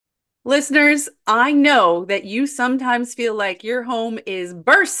Listeners, I know that you sometimes feel like your home is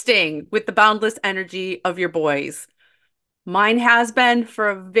bursting with the boundless energy of your boys. Mine has been for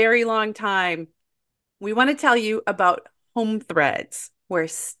a very long time. We want to tell you about Home Threads, where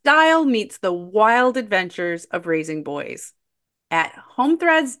style meets the wild adventures of raising boys. At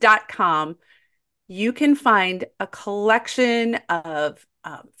homethreads.com, you can find a collection of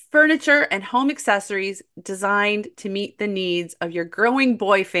furniture and home accessories designed to meet the needs of your growing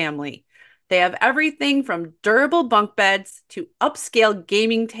boy family. They have everything from durable bunk beds to upscale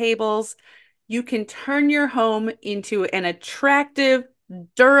gaming tables. You can turn your home into an attractive,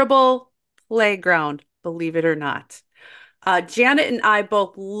 durable playground, believe it or not. Janet and I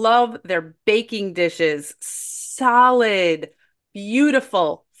both love their baking dishes. Solid,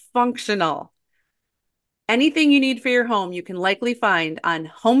 beautiful, functional. Anything you need for your home, you can likely find on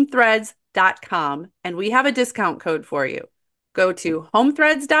homethreads.com, and we have a discount code for you. Go to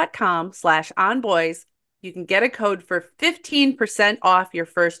homethreads.com/onboys. You can get a code for 15% off your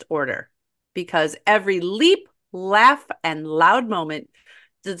first order because every leap, laugh, and loud moment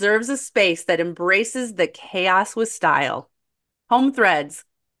deserves a space that embraces the chaos with style. Home Threads,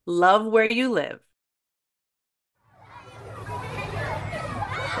 love where you live.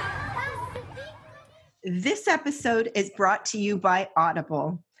 This episode is brought to you by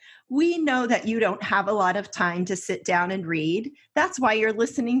Audible. We know that you don't have a lot of time to sit down and read. That's why you're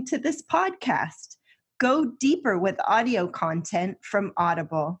listening to this podcast. Go deeper with audio content from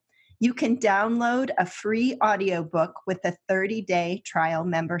Audible. You can download a free audiobook with a 30-day trial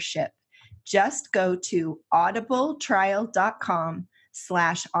membership. Just go to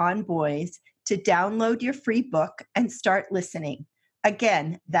audibletrial.com/onboys to download your free book and start listening.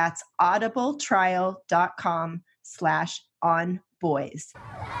 Again, that's audibletrial.com/onboys.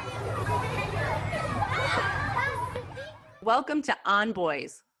 Welcome to On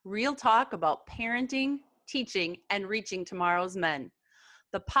Boys, real talk about parenting, teaching, and reaching tomorrow's men.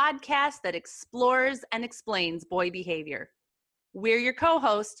 The podcast that explores and explains boy behavior. We're your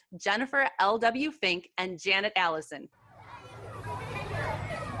co-hosts, Jennifer L.W. Fink and Janet Allison.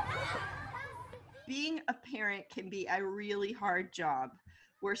 Being a parent can be a really hard job.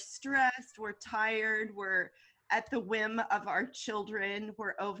 We're stressed, we're tired, we're at the whim of our children,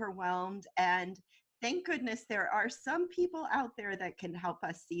 we're overwhelmed, and thank goodness there are some people out there that can help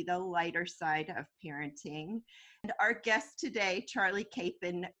us see the lighter side of parenting. And our guest today, Charlie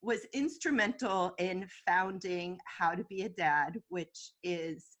Capen, was instrumental in founding How to Be a Dad, which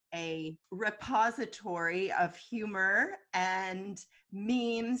is a repository of humor and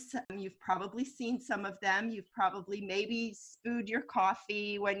memes. You've probably seen some of them. You've probably maybe spooed your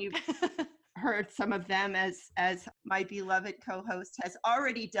coffee when you've heard some of them, as my beloved co-host has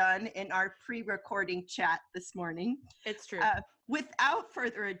already done in our pre-recording chat this morning. It's true. Without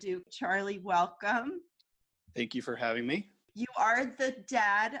further ado, Charlie, welcome. Thank you for having me. You are the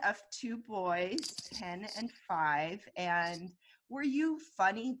dad of two boys, 10 and 5. And were you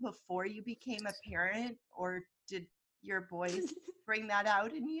funny before you became a parent, or did your boys bring that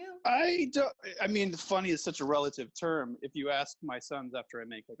out in you? I mean, funny is such a relative term. If you ask my sons after I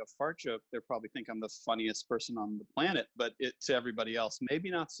make like a fart joke, they'll probably think I'm the funniest person on the planet, but to everybody else, maybe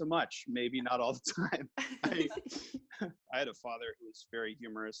not so much, maybe not all the time. I had a father who was very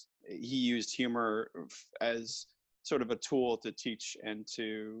humorous. He used humor as sort of a tool to teach and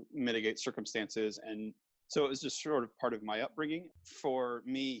to mitigate circumstances. And so it was just sort of part of my upbringing. For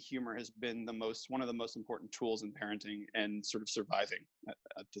me, humor has been one of the most important tools in parenting and sort of surviving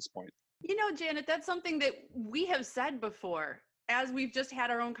at this point. You know, Janet, that's something that we have said before as we've just had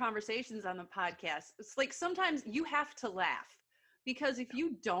our own conversations on the podcast. It's like sometimes you have to laugh because if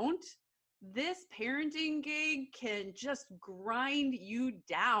you don't, this parenting gig can just grind you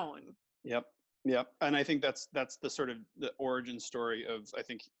down. Yep. Yep. And I think that's the sort of the origin story of, I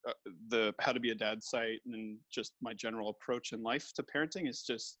think, the How to Be a Dad site, and just my general approach in life to parenting is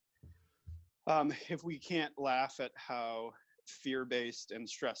just, if we can't laugh at how fear-based and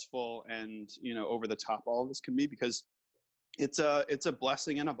stressful and, over the top all of this can be, because it's a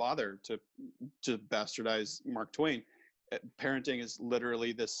blessing and a bother, to bastardize Mark Twain. Parenting is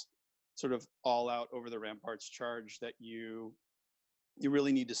literally this sort of all out over the ramparts charge that you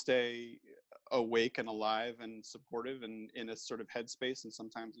really need to stay awake and alive and supportive and in a sort of headspace, and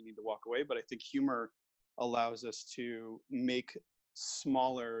sometimes you need to walk away. But I think humor allows us to make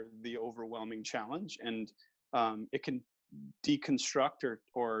smaller the overwhelming challenge, and it can deconstruct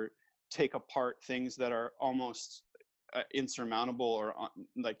or take apart things that are almost insurmountable, or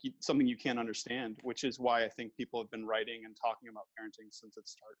something you can't understand, which is why I think people have been writing and talking about parenting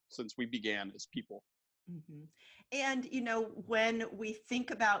since we began as people. Mhm. And, when we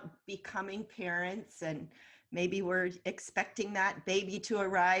think about becoming parents and maybe we're expecting that baby to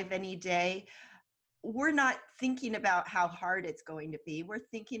arrive any day, we're not thinking about how hard it's going to be. We're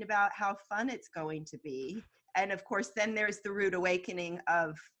thinking about how fun it's going to be. And of course, then there's the rude awakening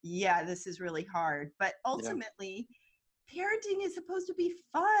of, yeah, this is really hard. But Yeah. ultimately, parenting is supposed to be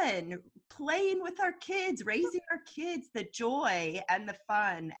fun, playing with our kids, raising our kids, the joy and the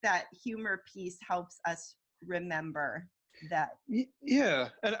fun. That humor piece helps us remember that. Yeah.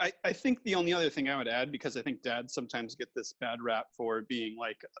 And I think the only other thing I would add, because I think dads sometimes get this bad rap for being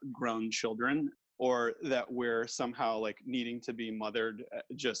like grown children, or that we're somehow like needing to be mothered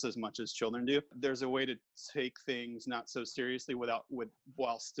just as much as children do. There's a way to take things not so seriously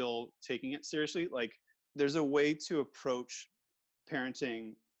while still taking it seriously. Like there's a way to approach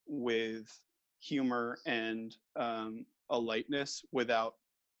parenting with humor and a lightness without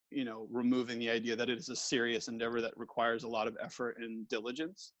removing the idea that it is a serious endeavor that requires a lot of effort and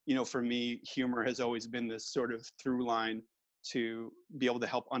diligence. For me, humor has always been this sort of through line to be able to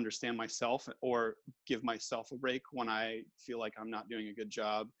help understand myself or give myself a break when I feel like I'm not doing a good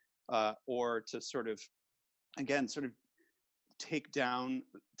job, or to sort of, again, sort of take it down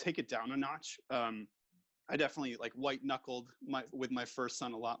a notch. I definitely like white knuckled with my first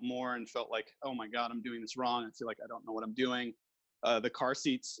son a lot more and felt like, oh my God, I'm doing this wrong. I feel like I don't know what I'm doing. The car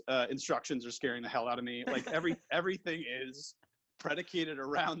seats instructions are scaring the hell out of me. Like everything is predicated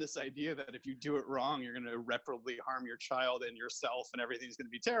around this idea that if you do it wrong, you're going to irreparably harm your child and yourself, and everything's going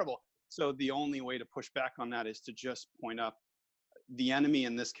to be terrible. So the only way to push back on that is to just point up the enemy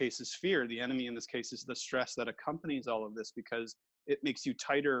in this case is fear. The enemy in this case is the stress that accompanies all of this, because it makes you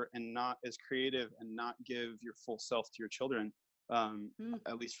tighter and not as creative and not give your full self to your children. Mm,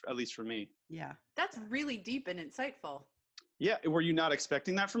 At least for me. Yeah. that's really deep and insightful. Yeah, were you not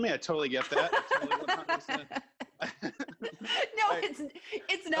expecting that from me? I totally get that. I totally 100%. No, I, it's I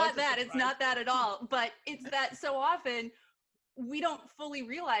like not to that. It's surprise not that at all. But it's that so often we don't fully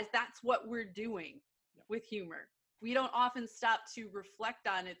realize that's what we're doing you. with humor. We don't often stop to reflect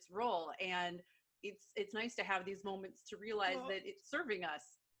on its role, and it's nice to have these moments to realize Well, that it's serving us.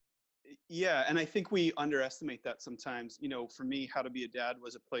 yeah, and I think we underestimate that sometimes. For me, How to Be a Dad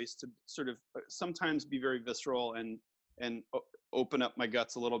was a place to sort of sometimes be very visceral and open up my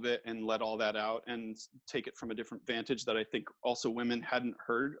guts a little bit and let all that out and take it from a different vantage that I think also women hadn't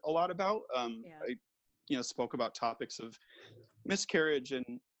heard a lot about. Yeah. I spoke about topics of miscarriage and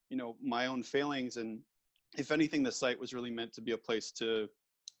my own failings, and if anything, the site was really meant to be a place to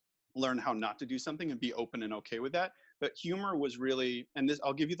learn how not to do something and be open and okay with that. But humor was really, and this,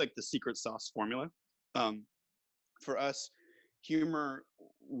 I'll give you like the secret sauce formula. Um, for us, humor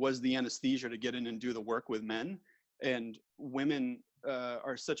was the anesthesia to get in and do the work with men. And women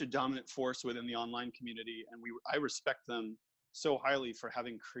are such a dominant force within the online community, and I respect them so highly for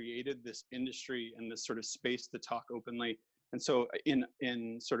having created this industry and this sort of space to talk openly. And so,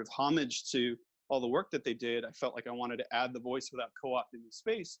 in sort of homage to all the work that they did, I felt like I wanted to add the voice without co-opting the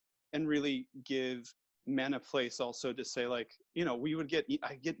space and really give men a place also to say, like,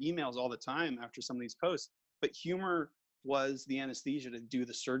 I get emails all the time after some of these posts, but humor was the anesthesia to do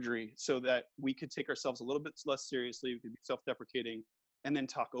the surgery so that we could take ourselves a little bit less seriously, we could be self-deprecating, and then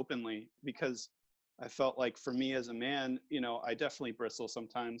talk openly. Because I felt like for me as a man, I definitely bristle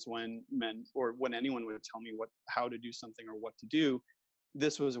sometimes when men or when anyone would tell me how to do something or what to do.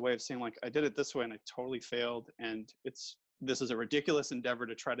 This was a way of saying, like, I did it this way and I totally failed, and this is a ridiculous endeavor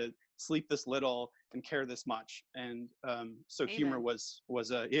to try to sleep this little and care this much. And so humor Amen.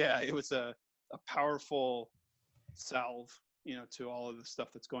 it was a powerful salve, to all of the stuff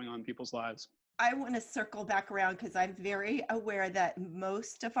that's going on in people's lives. I want to circle back around because I'm very aware that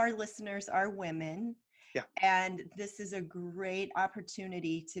most of our listeners are women. Yeah. And this is a great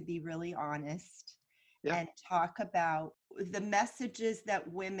opportunity to be really honest Yeah. and talk about the messages that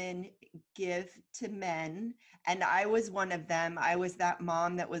women give to men. And I was one of them. I was that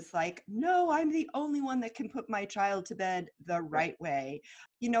mom that was like, no, I'm the only one that can put my child to bed the Right. right way.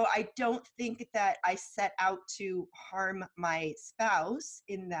 I don't think that I set out to harm my spouse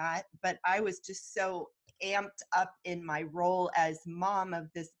in that, but I was just so amped up in my role as mom of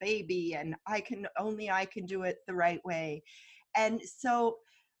this baby, and I can do it the right way. And so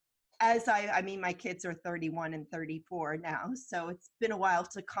I mean, my kids are 31 and 34 now, so it's been a while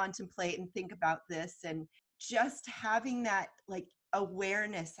to contemplate and think about this, and just having that like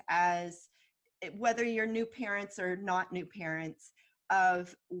awareness as whether you're new parents or not new parents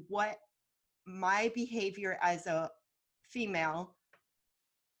of what my behavior as a female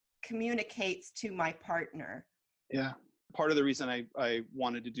communicates to my partner. Yeah. part of the reason I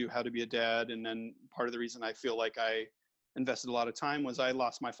wanted to do How to Be a Dad, and then part of the reason I feel like I invested a lot of time, was I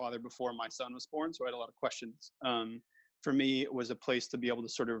lost my father before my son was born. So I had a lot of questions. For me, it was a place to be able to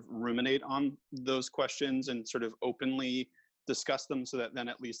sort of ruminate on those questions and sort of openly discuss them, so that then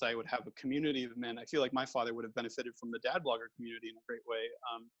at least I would have a community of men. I feel like my father would have benefited from the dad blogger community in a great way.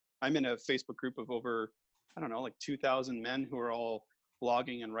 I'm in a Facebook group of over, I don't know, like 2,000 men who are all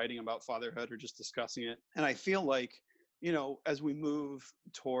blogging and writing about fatherhood or just discussing it. And I feel like, as we move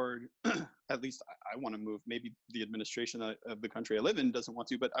toward, at least I want to move, maybe the administration of the country I live in doesn't want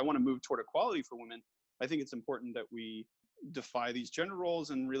to, but I want to move toward equality for women. I think it's important that we defy these gender roles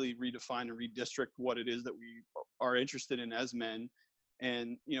and really redefine and redistrict what it is that we are interested in as men.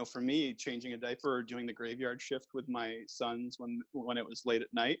 And, for me, changing a diaper or doing the graveyard shift with my sons when it was late at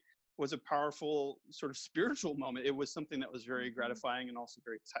night was a powerful sort of spiritual moment. It was something that was very gratifying and also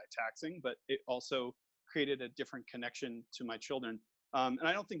very taxing, but it also created a different connection to my children. And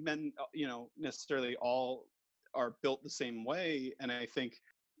I don't think men, necessarily all are built the same way. And I think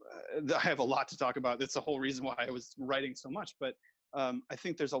I have a lot to talk about. That's the whole reason why I was writing so much. But I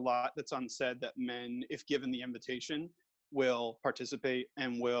think there's a lot that's unsaid that men, if given the invitation, will participate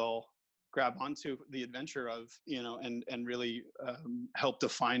and will grab onto the adventure of, and really help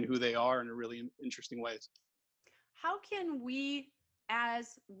define who they are in a really interesting ways. How can we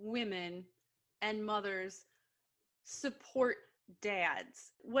as women and mothers support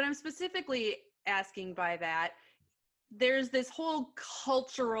dads? What I'm specifically asking by that, there's this whole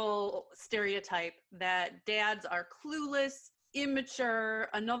cultural stereotype that dads are clueless, immature,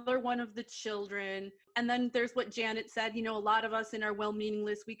 another one of the children. And then there's what Janet said, a lot of us in our well-meaning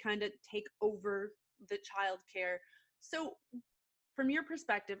list, we kind of take over the childcare. So from your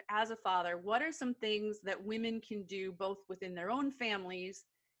perspective as a father, what are some things that women can do both within their own families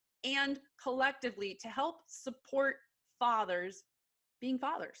and collectively to help support fathers being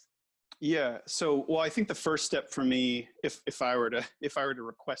fathers? Yeah. So, well, I think the first step for me, if I were to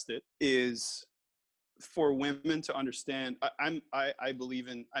request it, is for women to understand. I believe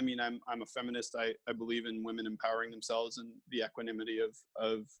in. I mean, I'm a feminist. I believe in women empowering themselves and the equanimity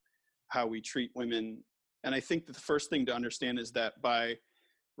of how we treat women. And I think that the first thing to understand is that by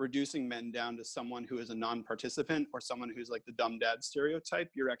reducing men down to someone who is a non-participant or someone who's like the dumb dad stereotype,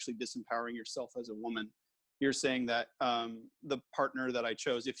 you're actually disempowering yourself as a woman. You're saying that the partner that I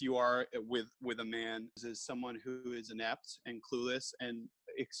chose, if you are with a man, is someone who is inept and clueless, and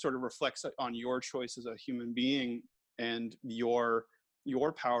it sort of reflects on your choice as a human being and your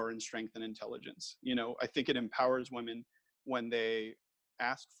power and strength and intelligence. I think it empowers women when they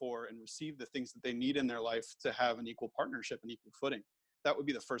ask for and receive the things that they need in their life to have an equal partnership and equal footing. That would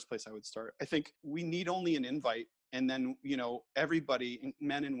be the first place I would start. I think we need only an invite, and then everybody,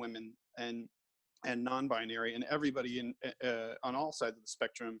 men and women, and non-binary, and everybody on all sides of the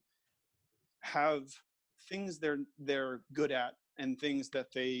spectrum, have things they're good at and things that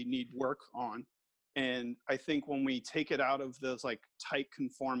they need work on. And I think when we take it out of this like tight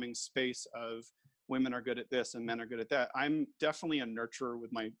conforming space of women are good at this and men are good at that, I'm definitely a nurturer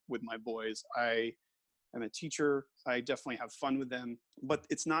with my boys. I'm a teacher. I definitely have fun with them, but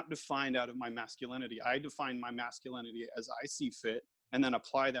it's not defined out of my masculinity. I define my masculinity as I see fit and then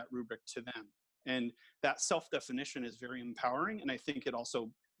apply that rubric to them. And that self-definition is very empowering. And I think it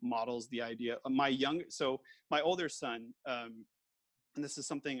also models the idea of my older son, and this is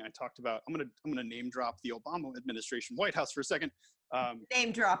something I talked about. I'm gonna name drop the Obama administration, White House, for a second.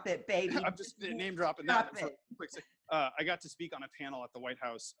 Name drop it, baby. I'm just name dropping that for a quick second. I got to speak on a panel at the White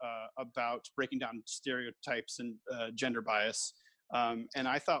House about breaking down stereotypes and gender bias, and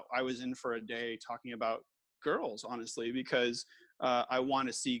I thought I was in for a day talking about girls, honestly, because I want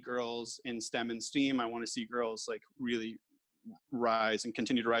to see girls in STEM and STEAM. I want to see girls like really rise and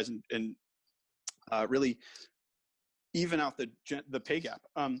continue to rise and really even out the pay gap.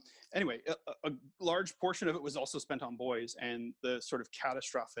 Anyway, a large portion of it was also spent on boys and the sort of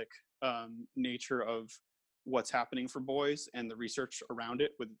catastrophic nature of what's happening for boys and the research around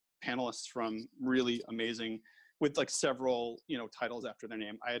it, with panelists from really amazing, with like several titles after their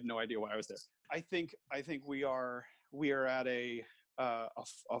name. I had no idea why I was there. I think we are at a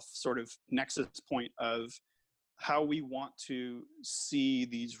sort of nexus point of how we want to see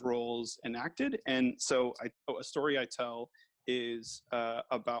these roles enacted. And so a story I tell is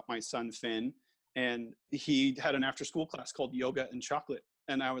about my son, Finn, and he had an after school class called Yoga and Chocolate.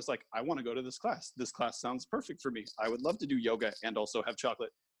 And I was like, I want to go to this class. This class sounds perfect for me. I would love to do yoga and also have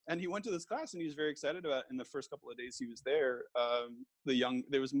chocolate. And he went to this class and he was very excited about it. In the first couple of days he was there,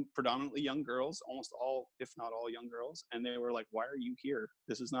 there was predominantly young girls, almost all, if not all young girls. And they were like, why are you here?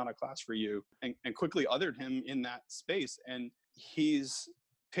 This is not a class for you. And quickly othered him in that space. And he's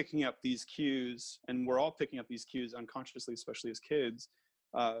picking up these cues, and we're all picking up these cues unconsciously, especially as kids.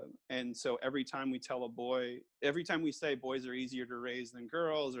 And so every time we say boys are easier to raise than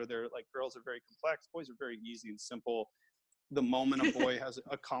girls, or they're like, girls are very complex, boys are very easy and simple. The moment a boy has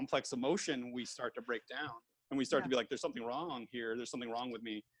a complex emotion, we start to break down and we start to be like, there's something wrong here. There's something wrong with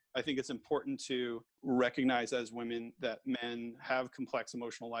me. I think it's important to recognize as women that men have complex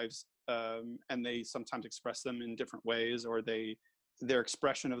emotional lives, and they sometimes express them in different ways, or their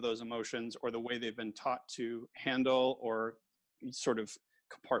expression of those emotions or the way they've been taught to handle or sort of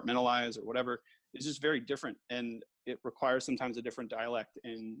compartmentalize or whatever is just very different. And it requires sometimes a different dialect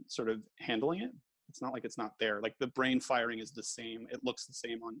in sort of handling it. It's not like it's not there. Like the brain firing is the same. It looks the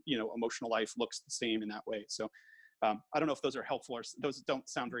same on, emotional life looks the same in that way. So I don't know if those are helpful, or those don't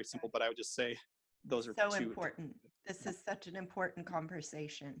sound very simple, but I would just say those are so two. important. This is such an important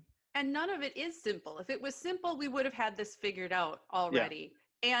conversation. And none of it is simple. If it was simple, we would have had this figured out already.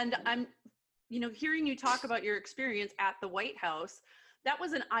 Yeah. And I'm, hearing you talk about your experience at the White House, that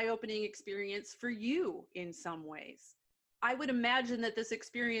was an eye-opening experience for you in some ways. I would imagine that this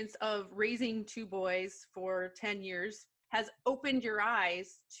experience of raising two boys for 10 years has opened your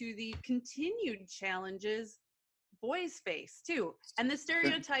eyes to the continued challenges boys face too. And the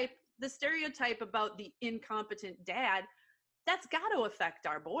stereotype about the incompetent dad, that's got to affect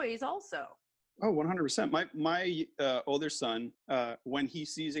our boys also. Oh, 100%. My older son, when he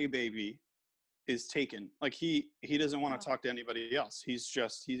sees a baby, is taken. Like he doesn't want to talk to anybody else. He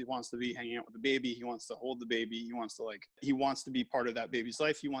wants to be hanging out with the baby. He wants to hold the baby. He wants to be part of that baby's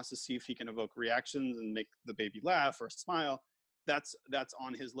life. He wants to see if he can evoke reactions and make the baby laugh or smile. That's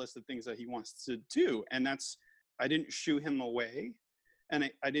on his list of things that he wants to do. And I didn't shoo him away, and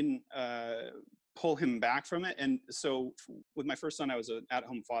I didn't pull him back from it. And so with my first son, I was an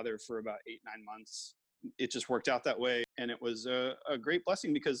at-home father for about 8-9 months. It just worked out that way. And it was a great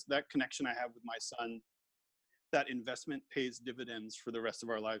blessing, because that connection I have with my son, that investment pays dividends for the rest of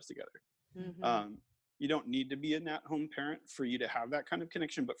our lives together. Mm-hmm. You don't need to be an at-home parent for you to have that kind of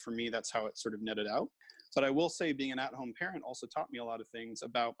connection. But for me, that's how it sort of netted out. But I will say being an at-home parent also taught me a lot of things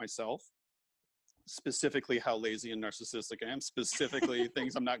about myself, specifically how lazy and narcissistic I am, specifically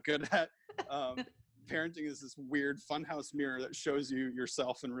things I'm not good at. Parenting is this weird funhouse mirror that shows you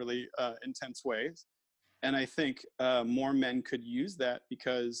yourself in really intense ways. And I think more men could use that,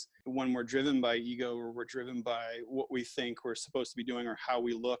 because when we're driven by ego, or we're driven by what we think we're supposed to be doing or how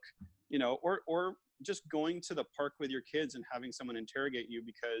we look, or just going to the park with your kids and having someone interrogate you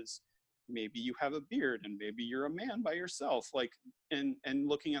because maybe you have a beard and maybe you're a man by yourself, and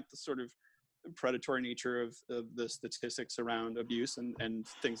looking at the sort of predatory nature of the statistics around abuse and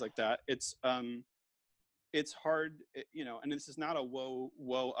things like that. It's hard, and this is not a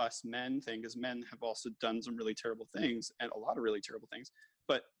woe us men thing, because men have also done some really terrible things, and a lot of really terrible things.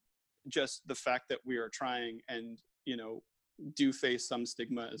 But just the fact that we are trying and, do face some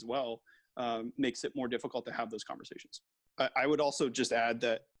stigma as well, makes it more difficult to have those conversations. I would also just add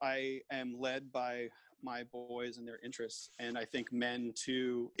that I am led by my boys and their interests. And I think men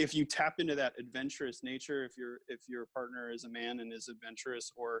too, if you tap into that adventurous nature, if your partner is a man and is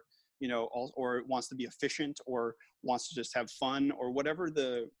adventurous, or or wants to be efficient, or wants to just have fun, or whatever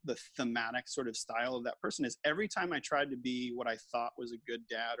the thematic sort of style of that person is. Every time I tried to be what I thought was a good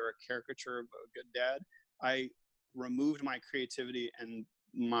dad, or a caricature of a good dad, I removed my creativity and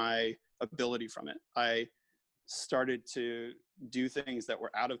my ability from it. I started to do things that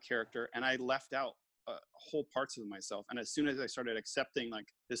were out of character, and I left out whole parts of myself. And as soon as I started accepting, like,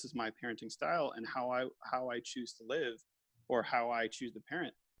 this is my parenting style and how I choose to live, or how I choose to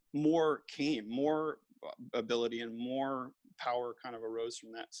parent, more ability and more power kind of arose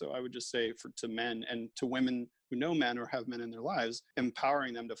from that. So I would just say to men and to women who know men or have men in their lives,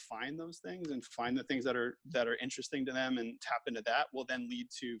 empowering them to find those things and find the things that are interesting to them and tap into that will then lead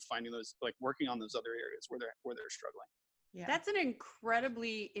to finding those, like working on those other areas where they're struggling. Yeah. That's an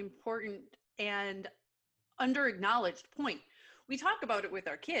incredibly important and under-acknowledged point. We talk about it with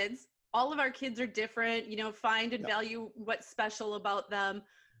our kids. All of our kids are different, find and value what's special about them.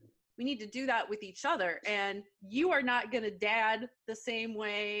 We need to do that with each other. And you are not going to dad the same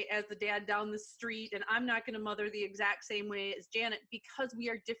way as the dad down the street. And I'm not going to mother the exact same way as Janet, because we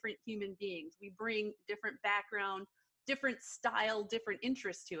are different human beings. We bring different background, different style, different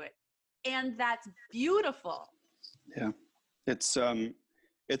interests to it. And that's beautiful. Yeah.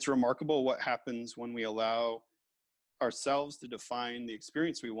 It's remarkable what happens when we allow ourselves to define the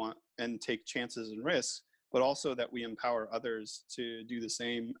experience we want and take chances and risks, but also that we empower others to do the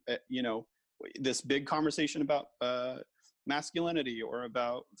same. This big conversation about masculinity or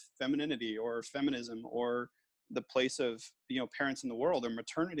about femininity or feminism or the place of parents in the world, or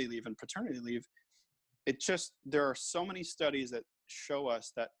maternity leave and paternity leave, there are so many studies that show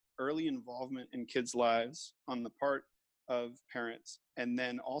us that early involvement in kids' lives on the part of parents, and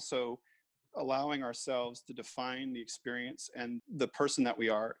then also allowing ourselves to define the experience and the person that we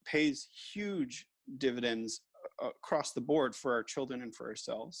are, pays huge dividends across the board for our children and for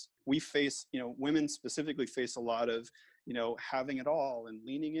ourselves. We face, women specifically face a lot of, having it all and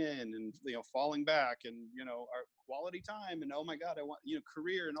leaning in and, falling back and, our quality time and, oh my God, I want,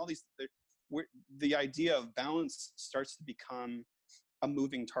 career and all these. The idea of balance starts to become a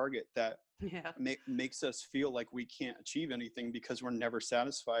moving target that Yeah. makes us feel like we can't achieve anything because we're never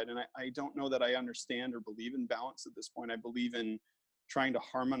satisfied. And I don't know that I understand or believe in balance at this point. I believe in trying to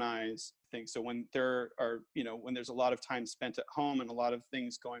harmonize things. So when there are, when there's a lot of time spent at home and a lot of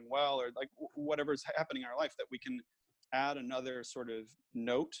things going well, or like whatever's happening in our life, that we can add another sort of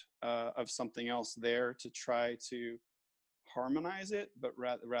note of something else there to try to harmonize it, but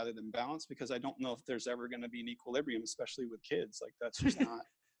rather than balance, because I don't know if there's ever going to be an equilibrium, especially with kids. Like that's just not.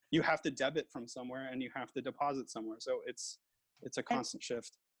 You have to debit from somewhere and you have to deposit somewhere. So it's a And, constant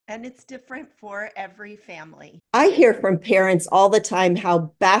shift. and it's different for every family. I hear from parents all the time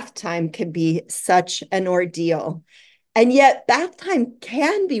how bath time can be such an ordeal. And yet, bath time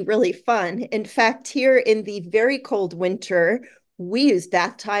can be really fun. In fact, here in the very cold winter, we use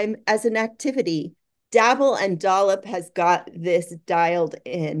bath time as an activity. Dabble and Dollop has got this dialed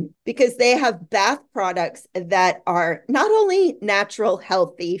in because they have bath products that are not only natural,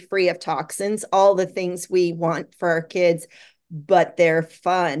 healthy, free of toxins, all the things we want for our kids, but they're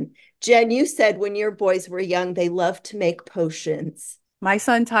fun. Jen, you said when your boys were young, they loved to make potions. My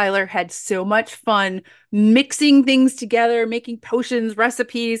son Tyler had so much fun mixing things together, making potions,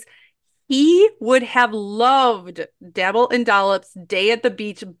 recipes. He would have loved Dabble and Dollop's Day at the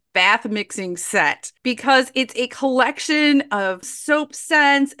Beach bath mixing set because it's a collection of soap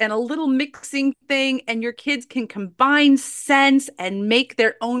scents and a little mixing thing, and your kids can combine scents and make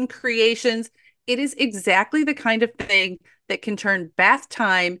their own creations. It is exactly the kind of thing that can turn bath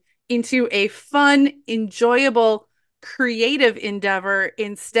time into a fun, enjoyable, creative endeavor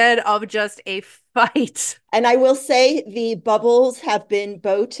instead of just a fight. And I will say the bubbles have been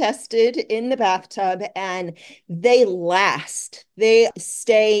bow tested in the bathtub and they last. They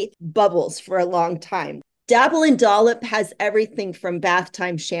stay bubbles for a long time. Dabble and Dollop has everything from bath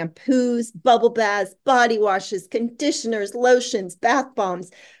time shampoos, bubble baths, body washes, conditioners, lotions, bath bombs,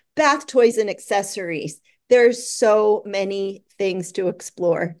 bath toys, and accessories. There's so many things to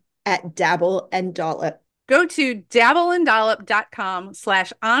explore at Dabble and Dollop. Go to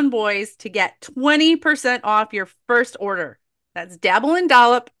dabbleanddollop.com/onboys to get 20% off your first order. That's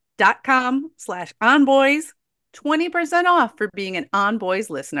dabbleanddollop.com/onboys, 20% off for being an On Boys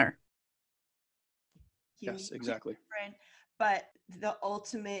listener. Yes, exactly. Different, but the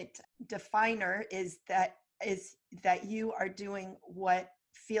ultimate definer is that you are doing what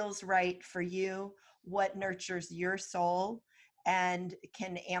feels right for you, what nurtures your soul, and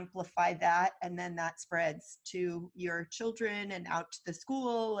can amplify that, and then that spreads to your children and out to the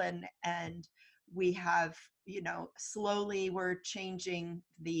school, and we have, slowly we're changing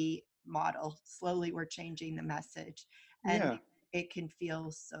the model, slowly we're changing the message, and Yeah, it can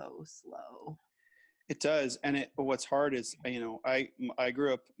feel so slow. it does. And what's hard is, I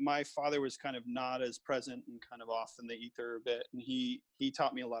grew up, my father was kind of not as present and kind of off in the ether a bit. And he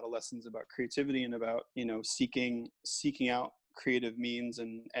taught me a lot of lessons about creativity and about, seeking out creative means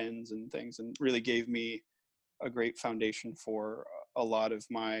and ends and things, and really gave me a great foundation for a lot of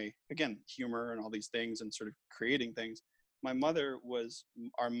my, again, humor and all these things and sort of creating things. My mother was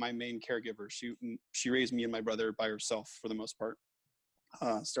my main caregiver. She raised me and my brother by herself for the most part,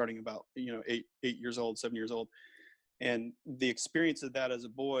 starting about 8 years old, 7 years old. And the experience of that as a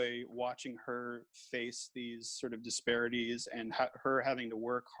boy, watching her face these sort of disparities and her having to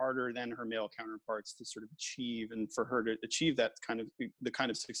work harder than her male counterparts to sort of achieve, and for her to achieve that the kind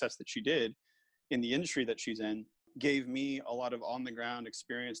of success that she did in the industry that she's in, gave me a lot of on the ground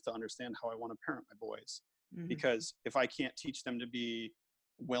experience to understand how I want to parent my boys. Mm-hmm. Because if I can't teach them to be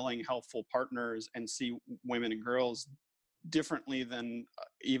willing, helpful partners and see women and girls differently than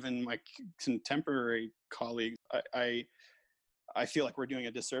even my contemporary colleagues, I feel like we're doing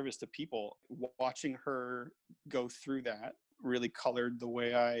a disservice to people. Watching her go through that really colored the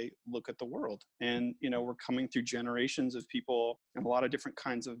way I look at the world. And, we're coming through generations of people and a lot of different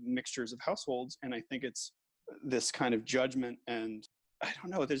kinds of mixtures of households. And I think it's this kind of judgment, and I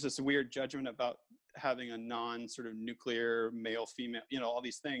don't know, there's this weird judgment about having a non sort of nuclear male female, all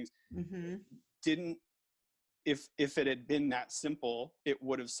these things. Mm-hmm. Didn't if it had been that simple, it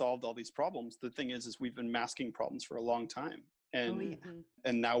would have solved all these problems. The thing is we've been masking problems for a long time, and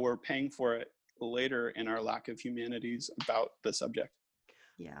and now we're paying for it later in our lack of humanities about the subject.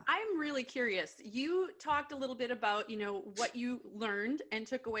 Yeah. I'm really curious. You talked a little bit about, what you learned and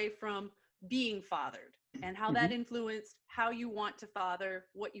took away from being fathered and how that influenced how you want to father,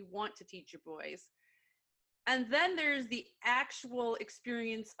 what you want to teach your boys. And then there's the actual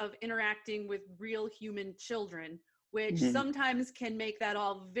experience of interacting with real human children, which sometimes can make that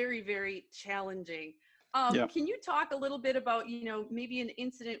all very, very challenging. Can you talk a little bit about, maybe an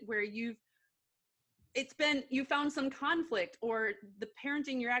incident where you found some conflict, or the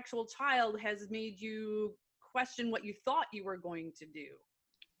parenting your actual child has made you question what you thought you were going to do?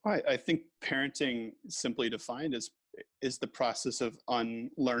 I think parenting, simply defined, is the process of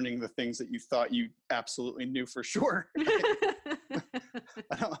unlearning the things that you thought you absolutely knew for sure.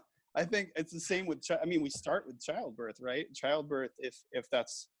 I think it's the same with, we start with childbirth, right? Childbirth, if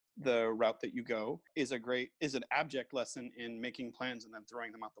that's the route that you go, is an abject lesson in making plans and then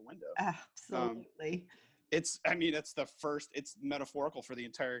throwing them out the window. Absolutely. It's metaphorical for the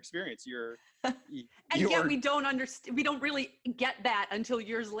entire experience. Yet we don't understand. We don't really get that until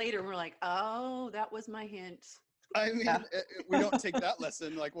years later. We're like, oh, that was my hint. We don't take that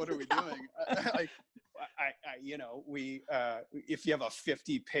lesson. Like, what are we doing? If you have a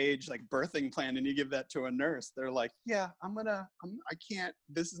 50-page like birthing plan and you give that to a nurse, they're like, yeah, I can't,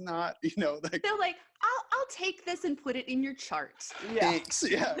 this is not, like, they're like, I'll take this and put it in your chart. Thanks.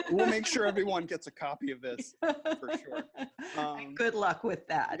 Yeah. We'll make sure everyone gets a copy of this for sure. Good luck with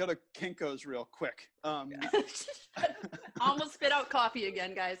that. Go to Kinko's real quick. Almost spit out coffee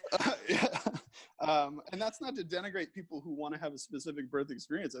again, guys. And that's not to denigrate people who want to have a specific birth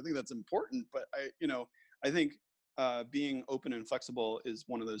experience. I think that's important, but I think being open and flexible is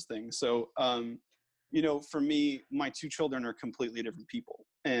one of those things. So, for me, my two children are completely different people,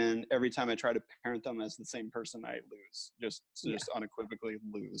 and every time I try to parent them as the same person, I lose, just unequivocally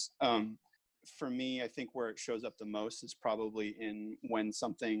lose. For me, I think where it shows up the most is probably when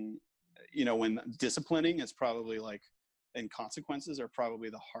something, when disciplining is probably and consequences are probably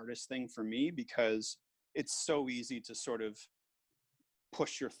the hardest thing for me, because it's so easy to sort of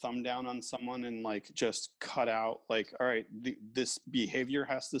push your thumb down on someone and just cut out, all right, this behavior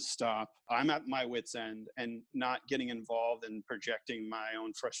has to stop. I'm at my wit's end, and not getting involved and projecting my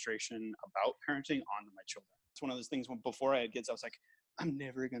own frustration about parenting onto my children. It's one of those things when before I had kids, I was like, I'm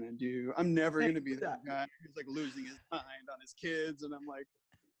never going to be that guy who's losing his mind on his kids. And I'm like,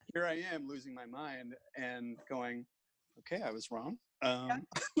 here I am losing my mind and going, okay, I was wrong.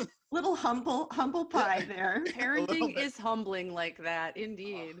 Little humble pie there. Parenting is humbling like that,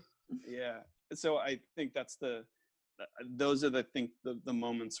 indeed. Yeah. So I think those are the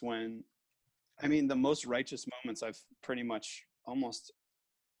moments when, the most righteous moments I've pretty much almost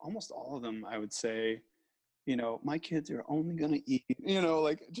all of them, I would say, my kids are only going to eat,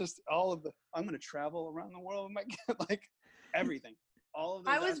 just all of I'm going to travel around the world with my kid, everything. All of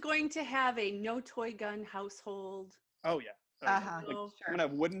those. I was going to have a no toy gun household. Oh yeah. Sure. I'm gonna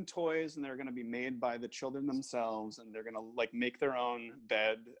have wooden toys, and they're gonna be made by the children themselves, and they're gonna make their own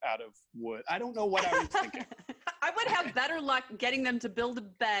bed out of wood. I don't know what I was thinking. I would have better luck getting them to build a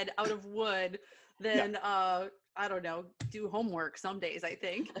bed out of wood than I don't know, do homework some days, I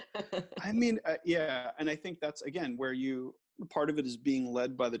think. Yeah, and I think that's again where part of it is being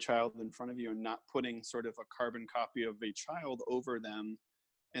led by the child in front of you and not putting sort of a carbon copy of a child over them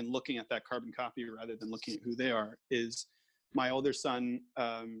and looking at that carbon copy rather than looking at who they are. Is my older son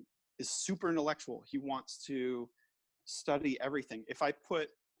is super intellectual. He wants to study everything. If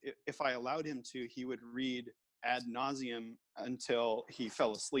I allowed him to, he would read ad nauseum until he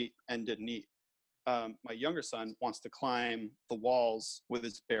fell asleep and didn't eat. My younger son wants to climb the walls with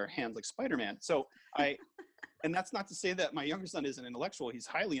his bare hands like Spider-Man. So and that's not to say that my younger son isn't intellectual. He's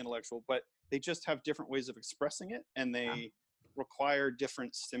highly intellectual, but they just have different ways of expressing it, and they require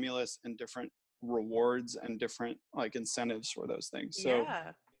different stimulus and different rewards and different incentives for those things. So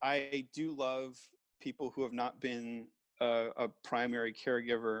I do love people who have not been a primary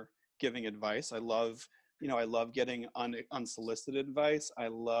caregiver giving advice. I love getting unsolicited advice. I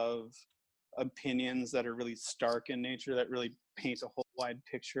love opinions that are really stark in nature, that really paint a whole wide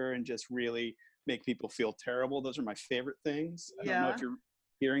picture and just really make people feel terrible. Those are my favorite things. I don't know if you're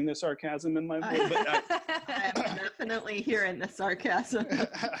hearing the sarcasm in my voice, but definitely hearing the sarcasm.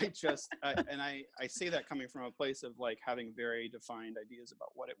 I say that coming from a place of like having very defined ideas about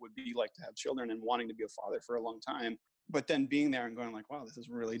what it would be like to have children and wanting to be a father for a long time. But then being there and going like, wow, this is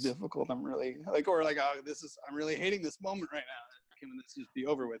really difficult. I'm really like, or like, oh, I'm really hating this moment right now. Can this just be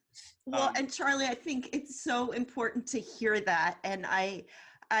over with? Well, and Charlie, I think it's so important to hear that. And I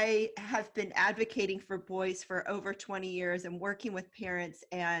have been advocating for boys for over 20 years and working with parents.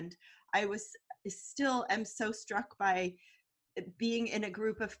 And I am so struck by being in a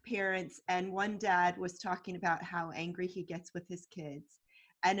group of parents, and one dad was talking about how angry he gets with his kids.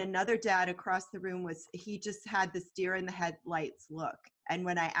 And another dad across the room he just had this deer in the headlights look. And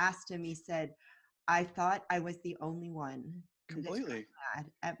when I asked him, he said, I thought I was the only one completely mad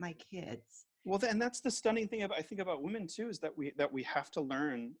at my kids. Well, and that's the stunning thing I think about women too, is that we have to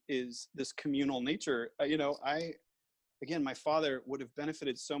learn is this communal nature. Again, my father would have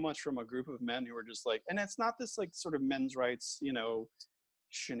benefited so much from a group of men who were just like, and it's not this like sort of men's rights,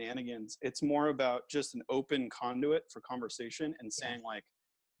 shenanigans. It's more about just an open conduit for conversation and saying like,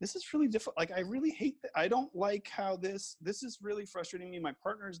 this is really difficult. Like, I really hate that. I don't like how this is really frustrating me. My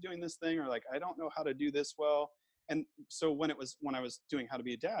partner is doing this thing, or like, I don't know how to do this well. And so when I was doing How to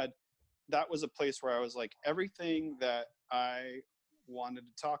Be a Dad, that was a place where I was like, everything that I wanted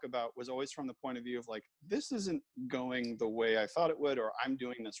to talk about was always from the point of view of like, this isn't going the way I thought it would, or I'm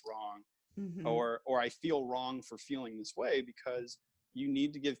doing this wrong, Mm-hmm. or I feel wrong for feeling this way, because you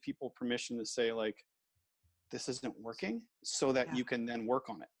need to give people permission to say like, this isn't working, so that you can then work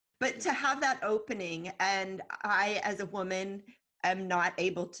on it. But to have that opening, and I, as a woman, am not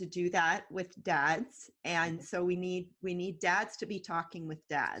able to do that with dads. And so we need dads to be talking with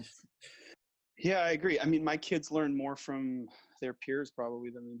dads. Yeah, I agree. I mean, my kids learn more from their peers probably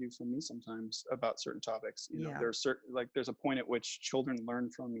than they do from me sometimes about certain topics. There's a point at which children learn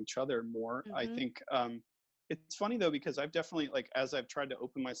from each other more. Mm-hmm. I think it's funny though, because I've definitely, like, as I've tried to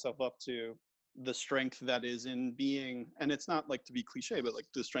open myself up to the strength that is in being, and it's not like to be cliche, but like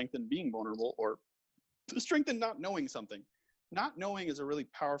the strength in being vulnerable, or the strength in not knowing something. Not knowing is a really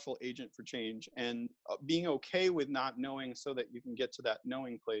powerful agent for change, and being okay with not knowing so that you can get to that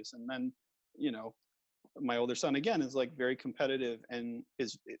knowing place. And then, my older son again is like very competitive, and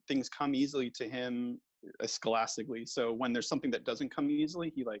things come easily to him scholastically. So when there's something that doesn't come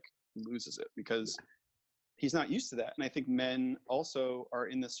easily, he like loses it because he's not used to that. And I think men also are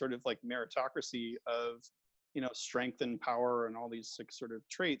in this sort of like meritocracy of, strength and power and all these like sort of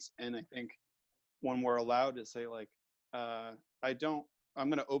traits. And I think when we're allowed to say like, I'm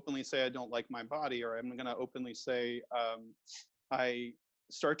going to openly say I don't like my body, or I'm going to openly say I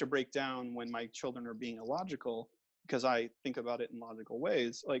start to break down when my children are being illogical because I think about it in logical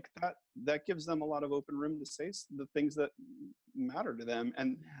ways, like that gives them a lot of open room to say the things that matter to them.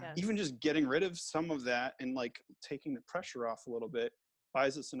 And even just getting rid of some of that and like taking the pressure off a little bit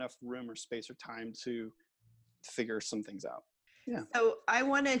buys us enough room or space or time to figure some things out. Yeah. So I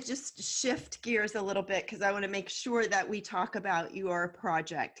want to just shift gears a little bit, because I want to make sure that we talk about your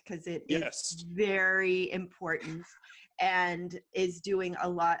project, because it is very important and is doing a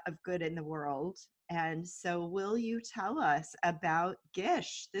lot of good in the world. And so will you tell us about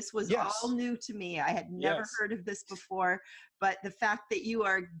Gish? This was all new to me. I had never heard of this before, but the fact that you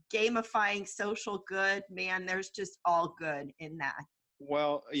are gamifying social good, man, there's just all good in that.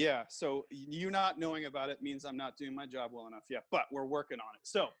 Well, yeah. So you not knowing about it means I'm not doing my job well enough yet, but we're working on it.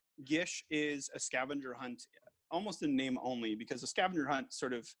 So Gish is a scavenger hunt, almost in name only, because a scavenger hunt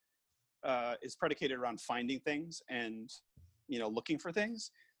sort of is predicated around finding things and, looking for things.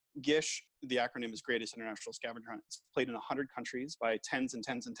 Gish, the acronym is Greatest International Scavenger Hunt. It's played in 100 countries by tens and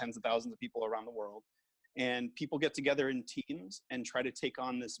tens and tens of thousands of people around the world. And people get together in teams and try to take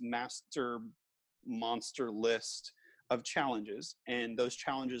on this monster list of challenges. And those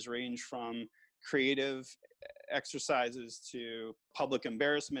challenges range from creative exercises to public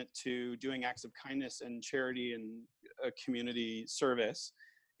embarrassment to doing acts of kindness and charity and community service.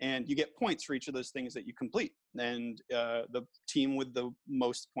 And you get points for each of those things that you complete. And the team with the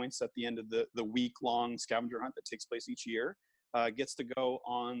most points at the end of the week-long scavenger hunt that takes place each year gets to go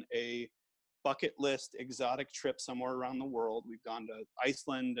on a bucket list exotic trip somewhere around the world. We've gone to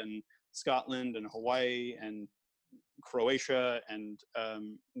Iceland and Scotland and Hawaii and Croatia, and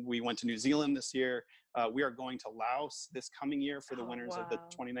we went to New Zealand this year. We are going to Laos this coming year for the winners of the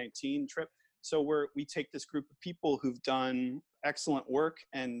 2019 trip. So we take this group of people who've done excellent work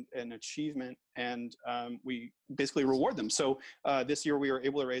and achievement, and we basically reward them. So this year we were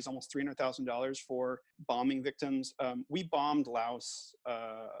able to raise almost $300,000 for bombing victims. We bombed Laos,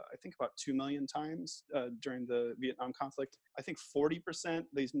 I think about 2 million times during the Vietnam conflict. I think 40%,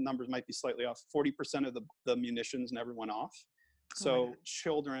 these numbers might be slightly off, 40% of the munitions never went off. So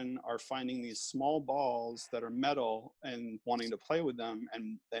children are finding these small balls that are metal and wanting to play with them,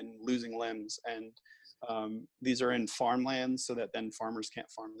 and then losing limbs. And these are in farmlands, so that then farmers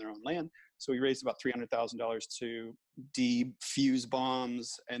can't farm their own land. So we raised about $300,000 to defuse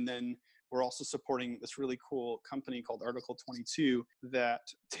bombs. And then we're also supporting this really cool company called Article 22 that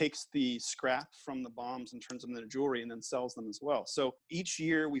takes the scrap from the bombs and turns them into jewelry and then sells them as well. So each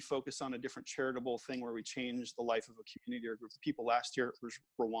year we focus on a different charitable thing where we change the life of a community or a group of people. Last year it was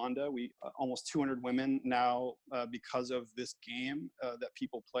Rwanda. We almost 200 women now, because of this game that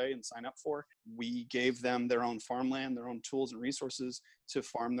people play and sign up for, we gave them their own farmland, their own tools and resources to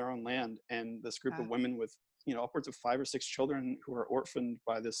farm their own land. And this group of women with upwards of 5 or 6 children who are orphaned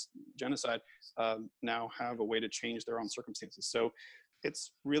by this genocide now have a way to change their own circumstances. So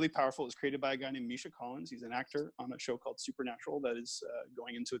it's really powerful. It was created by a guy named Misha Collins. He's an actor on a show called Supernatural that is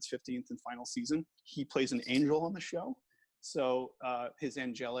going into its 15th and final season. He plays an angel on the show. So his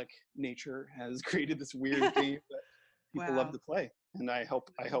angelic nature has created this weird game that people love to play. And I help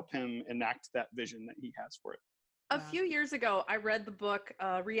him enact that vision that he has for it. A few years ago, I read the book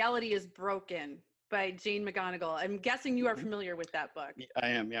Reality is Broken by Jane McGonigal. I'm guessing you are familiar with that book. I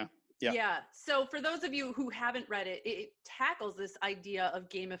am, yeah. Yeah. So for those of you who haven't read it, it tackles this idea of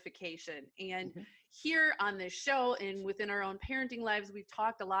gamification. And here on this show and within our own parenting lives, we've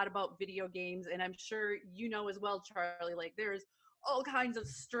talked a lot about video games. And I'm sure you know as well, Charlie, like there's all kinds of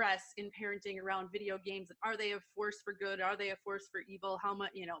stress in parenting around video games. Are they a force for good? Are they a force for evil? How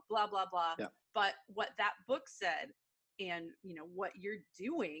much, blah, blah, blah. Yeah. But what that book said, and what you're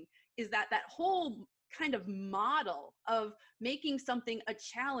doing, is that whole kind of model of making something a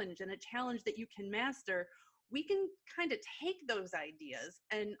challenge, and a challenge that you can master, we can kind of take those ideas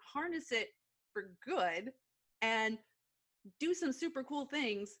and harness it for good and do some super cool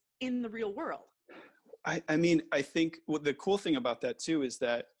things in the real world. I mean, I think what the cool thing about that too is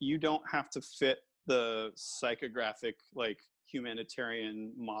that you don't have to fit the psychographic, like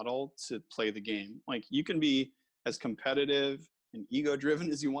humanitarian model to play the game. Like you can be as competitive and ego-driven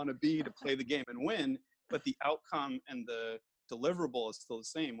as you want to be to play the game and win, but the outcome and the deliverable is still the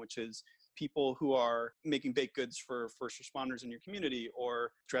same, which is people who are making baked goods for first responders in your community,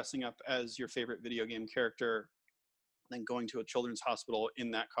 or dressing up as your favorite video game character, then going to a children's hospital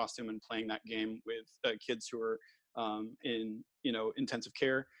in that costume and playing that game with kids who are in intensive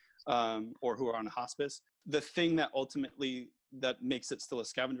care or who are on hospice. The thing that ultimately that makes it still a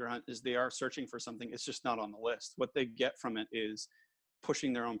scavenger hunt is they are searching for something. It's just not on the list. What they get from it is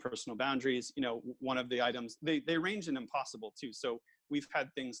pushing their own personal boundaries. One of the items, they range in impossible too. So we've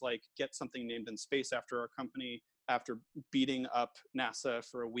had things like get something named in space after our company. After beating up NASA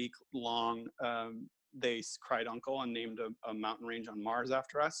for a week long, they cried uncle and named a mountain range on Mars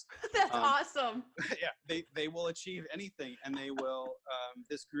after us. That's awesome. Yeah, they will achieve anything, and they will.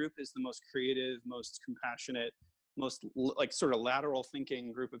 This group is the most creative, most compassionate, most like sort of lateral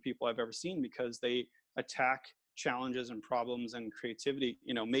thinking group of people I've ever seen, because they attack challenges and problems and creativity.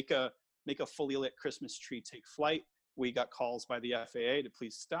 Make a fully lit Christmas tree take flight. We got calls by the FAA to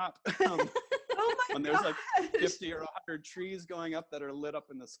please stop. When there's like 50 or 100 trees going up that are lit up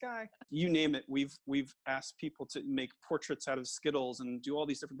in the sky, you name it. We've asked people to make portraits out of Skittles and do all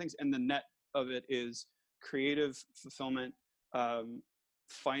these different things. And the net of it is creative fulfillment,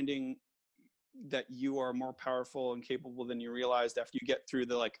 finding that you are more powerful and capable than you realized after you get through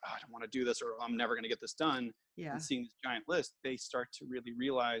the I don't want to do this, or I'm never going to get this done. Yeah. And seeing this giant list, they start to really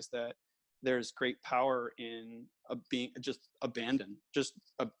realize that there's great power in being just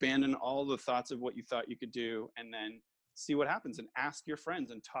abandon all the thoughts of what you thought you could do, and then see what happens, and ask your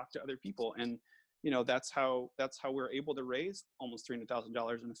friends and talk to other people. And that's how we're able to raise almost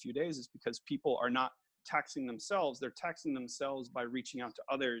 $300,000 in a few days, is because people are not taxing themselves. They're taxing themselves by reaching out to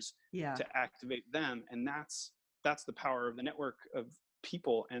others to activate them. And that's the power of the network of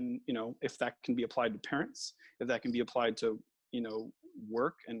people. And if that can be applied to parents, if that can be applied to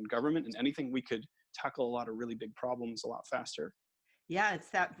work and government and anything, we could tackle a lot of really big problems a lot faster. Yeah, it's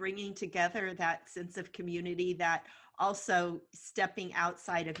that bringing together, that sense of community, that also stepping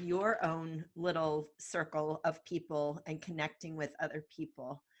outside of your own little circle of people and connecting with other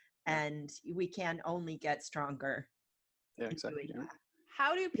people. And we can only get stronger. Yeah, exactly. Yeah.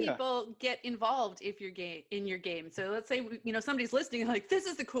 how do Yeah. people get involved if you're in your game? So let's say, somebody's listening, like, this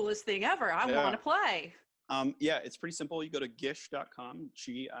is the coolest thing ever. I want to play. Yeah, it's pretty simple. You go to gish.com,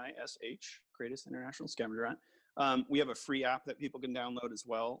 GISH, Greatest International Scavenger Hunt. We have a free app that people can download as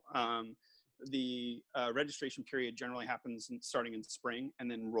well. The registration period generally happens starting in spring and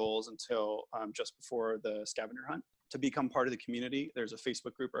then rolls until just before the scavenger hunt. To become part of the community, there's a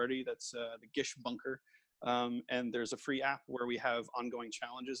Facebook group already that's the Gish Bunker. And there's a free app where we have ongoing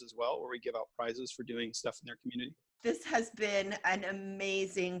challenges as well, where we give out prizes for doing stuff in their community. This has been an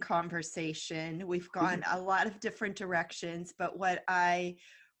amazing conversation. We've gone a lot of different directions, but what I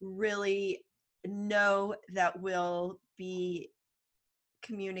really know that will be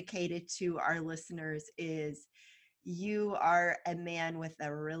communicated to our listeners is you are a man with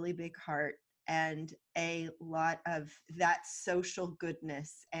a really big heart and a lot of that social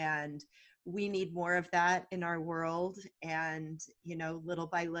goodness, and we need more of that in our world. And little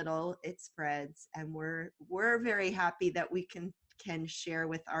by little it spreads, and we're very happy that we can share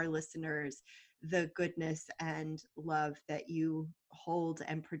with our listeners the goodness and love that you hold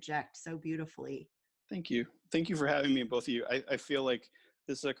and project so beautifully. Thank you for having me, both of you. I feel like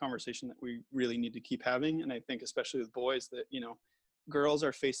this is a conversation that we really need to keep having. And I think especially with boys that, girls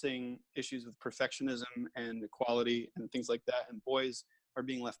are facing issues with perfectionism and equality and things like that. And boys are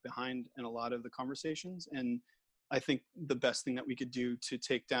being left behind in a lot of the conversations. And I think the best thing that we could do to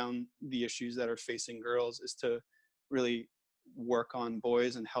take down the issues that are facing girls is to really work on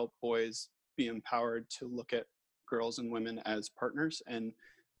boys and help boys be empowered to look at girls and women as partners. And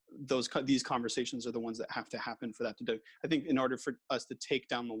these conversations are the ones that have to happen for that to do. I think in order for us to take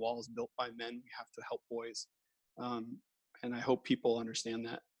down the walls built by men, we have to help boys. And I hope people understand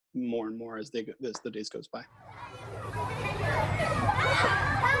that more and more as the days goes by.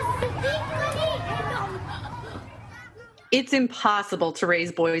 It's impossible to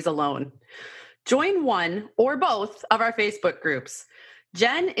raise boys alone. Join one or both of our Facebook groups.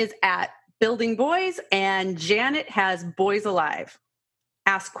 Jen is at Building Boys and Janet has Boys Alive.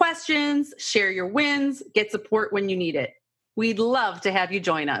 Ask questions, share your wins, get support when you need it. We'd love to have you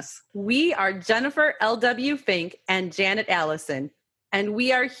join us. We are Jennifer L.W. Fink and Janet Allison, and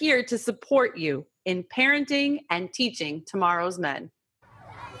we are here to support you in parenting and teaching tomorrow's men.